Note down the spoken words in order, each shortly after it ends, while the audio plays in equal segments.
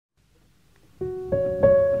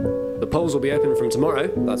polls will be open from tomorrow,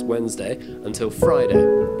 that's Wednesday, until Friday,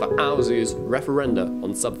 for OUSU's referenda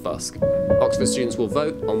on subfusc. Oxford students will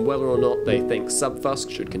vote on whether or not they think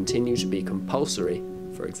subfusc should continue to be compulsory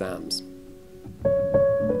for exams.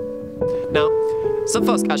 Now,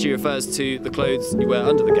 subfusc actually refers to the clothes you wear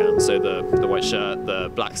under the gown, so the white shirt,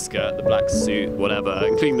 the black skirt, the black suit, whatever,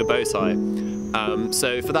 including the bow tie.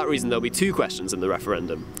 So for that reason there'll be two questions in the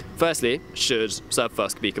referendum. Firstly, should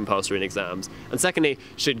subfusc be compulsory in exams? And secondly,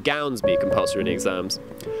 should gowns be compulsory in exams?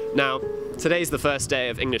 Now, today's the first day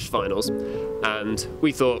of English finals, and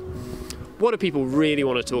we thought, what do people really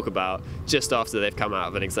want to talk about just after they've come out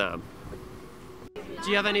of an exam?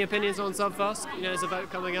 Do you have any opinions on subfusc? You know, there's a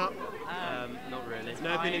vote coming up. Not really.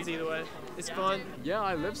 No opinions either way. It's fine. Yeah,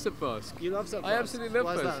 I love subfusc. You love subfusc? I absolutely love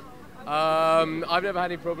Why is it. that? I've never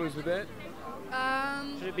had any problems with it.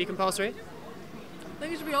 Should it be compulsory? I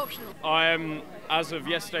think it should be optional. I am, as of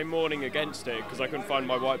yesterday morning, against it because I couldn't find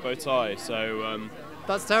my white bow tie. So.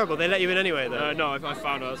 That's terrible. They let you in anyway, though. No, I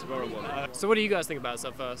found out. That's a horrible one. So what do you guys think about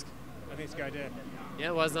subfusc? I think it's a good idea.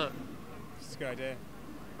 Yeah, why is that? It's a good idea.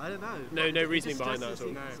 I don't know. No reasoning behind that at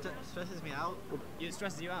all. Stresses me out. It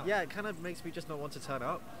stresses you out? Yeah, it kind of makes me just not want to turn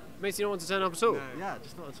up. Makes you not want to turn up at all? No. Yeah,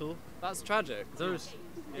 just not at all. That's tragic.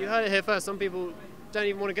 You heard it here first. Some people don't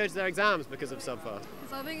even want to go to their exams because of subfusc.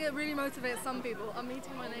 So I think it really motivates some people. I'm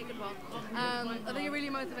eating my naked one. I think it really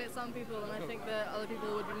motivates some people, and I think that other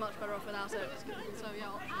people would be much better off without it. So yeah.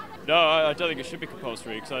 No, I don't think it should be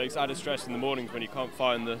compulsory because it's added stress in the mornings when you can't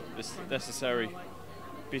find the necessary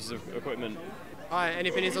pieces of equipment. Alright, any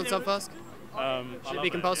opinions on subfusc? Should it be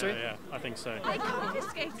compulsory? Yeah, I think so. They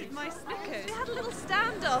confiscated my Snickers. We had a little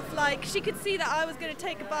standoff, like she could see that I was going to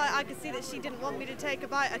take a bite, I could see that she didn't want me to take a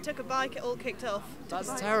bite, I took a bite, it all kicked off.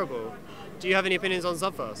 That's terrible. Do you have any opinions on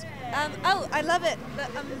subfusc? Oh, I love it, but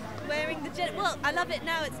I'm wearing the well, I love it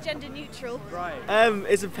now, it's gender neutral. Right.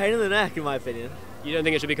 It's a pain in the neck, in my opinion. You don't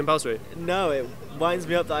think it should be compulsory? No, it winds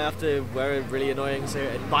me up that I have to wear a really annoying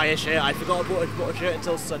suit and buy a shirt. I forgot I bought a shirt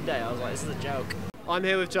until Sunday. I was like, this is a joke. I'm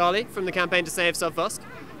here with Charlie from the campaign to save subfusc.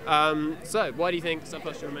 So, why do you think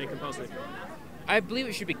subfusc should remain compulsory? I believe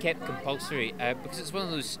it should be kept compulsory because it's one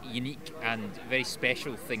of those unique and very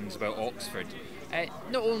special things about Oxford.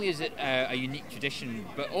 Not only is it a unique tradition,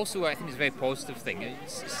 but also I think it's a very positive thing.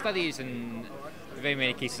 Studies and in very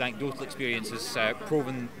many cases anecdotal experience has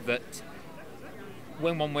proven that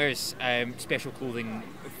when one wears special clothing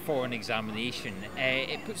for an examination,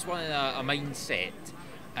 it puts one in a mindset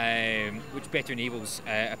which better enables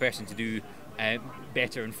a person to do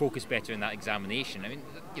better and focus better in that examination. I mean,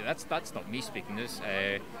 you know, that's not me speaking.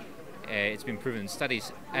 It's been proven in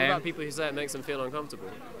studies. What about people who say it makes them feel uncomfortable?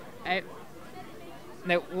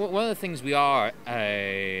 Now, one of the things we are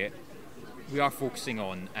focusing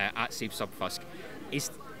on at Save Subfusc is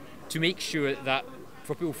to make sure that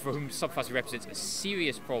for people for whom subfusc represents a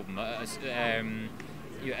serious problem, a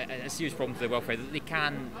serious problem to their welfare, that they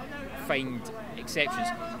can find exceptions.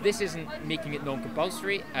 This isn't making it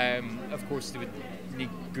non-compulsory. Of course, they would need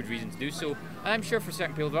good reason to do so, and I'm sure for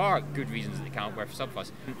certain people there are good reasons that they can't wear for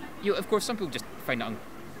subfusc. Of course, some people just find it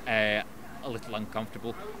a little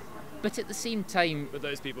uncomfortable, but at the same time, But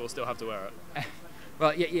those people still have to wear it.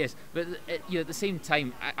 well, yes, but at the same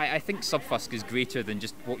time, I think subfusc is greater than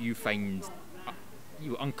just what you find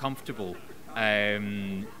uncomfortable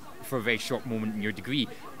for a very short moment in your degree.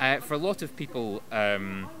 For a lot of people,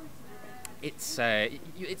 it's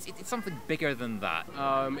something bigger than that.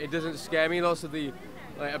 It doesn't scare me. Lots of the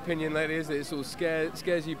opinion lately is that it sort of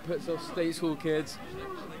scares you, puts off state school kids.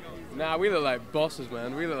 Nah, we look like bosses,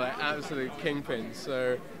 man. We look like absolute kingpins,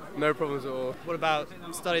 so no problems at all. What about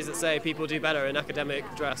studies that say people do better in academic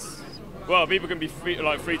dress? Well, people can be free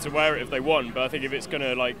to wear it if they want, but I think if it's going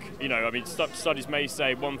to, studies may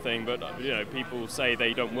say one thing, but, people say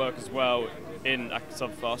they don't work as well in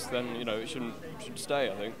subfusc, then, it should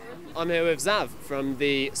stay, I think. I'm here with Zav from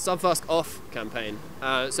the Subfusc Off campaign.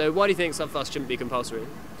 So why do you think subfusc shouldn't be compulsory?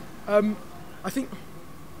 I think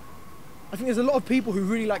there's a lot of people who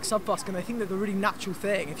really like subfusc, and they think that the really natural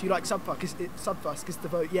thing, if you like subfusc, is to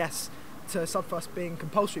vote yes to subfusc being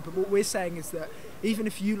compulsory. But what we're saying is that even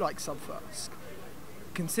if you like subfusc,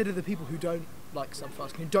 consider the people who don't like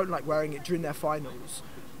subfusc, who don't like wearing it during their finals.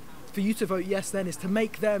 For you to vote yes then is to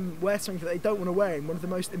make them wear something that they don't want to wear in one of the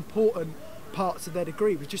most important parts of their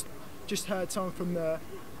degree. We just heard someone from the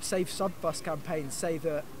Save Subfusc campaign say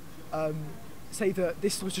that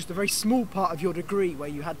this was just a very small part of your degree where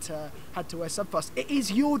you had to wear subfusc. It is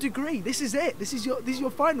your degree. This is it. This is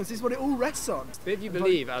your finals. This is what it all rests on. But if you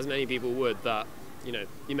believe, as many people would, that you know,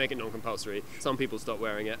 you make it non-compulsory, some people stop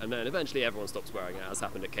wearing it, and then eventually everyone stops wearing it, as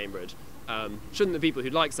happened at Cambridge. Shouldn't the people who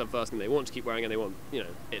like subfusc and they want to keep wearing it, and they want, you know,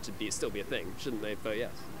 it to still be a thing, shouldn't they vote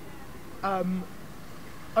yes?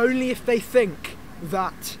 Only if they think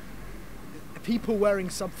that people wearing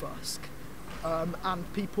subfusc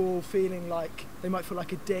and people feeling like they might feel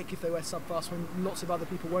like a dick if they wear subfusc when lots of other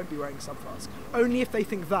people won't be wearing subfusc. Only if they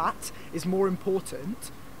think that is more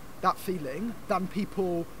important, that feeling, than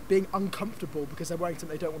people being uncomfortable because they're wearing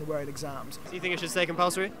something they don't want to wear in exams. Do you think it should stay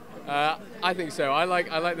compulsory? I think so. I like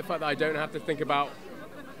the fact that I don't have to think about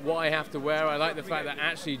what I have to wear. I like the fact that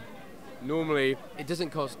actually normally it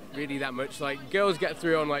doesn't cost really that much. Like, girls get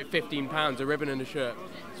through on like £15, a ribbon and a shirt.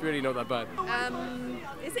 It's really not that bad.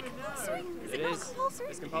 Is it compulsory? Is it not compulsory?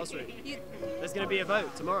 It's compulsory. There's going to be a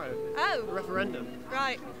vote tomorrow. Oh. A referendum.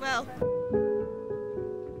 Right, well.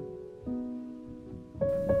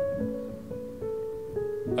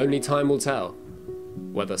 Only time will tell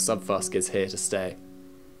whether subfusc is here to stay.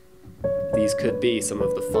 These could be some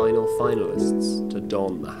of the final finalists to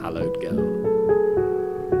don the hallowed gown.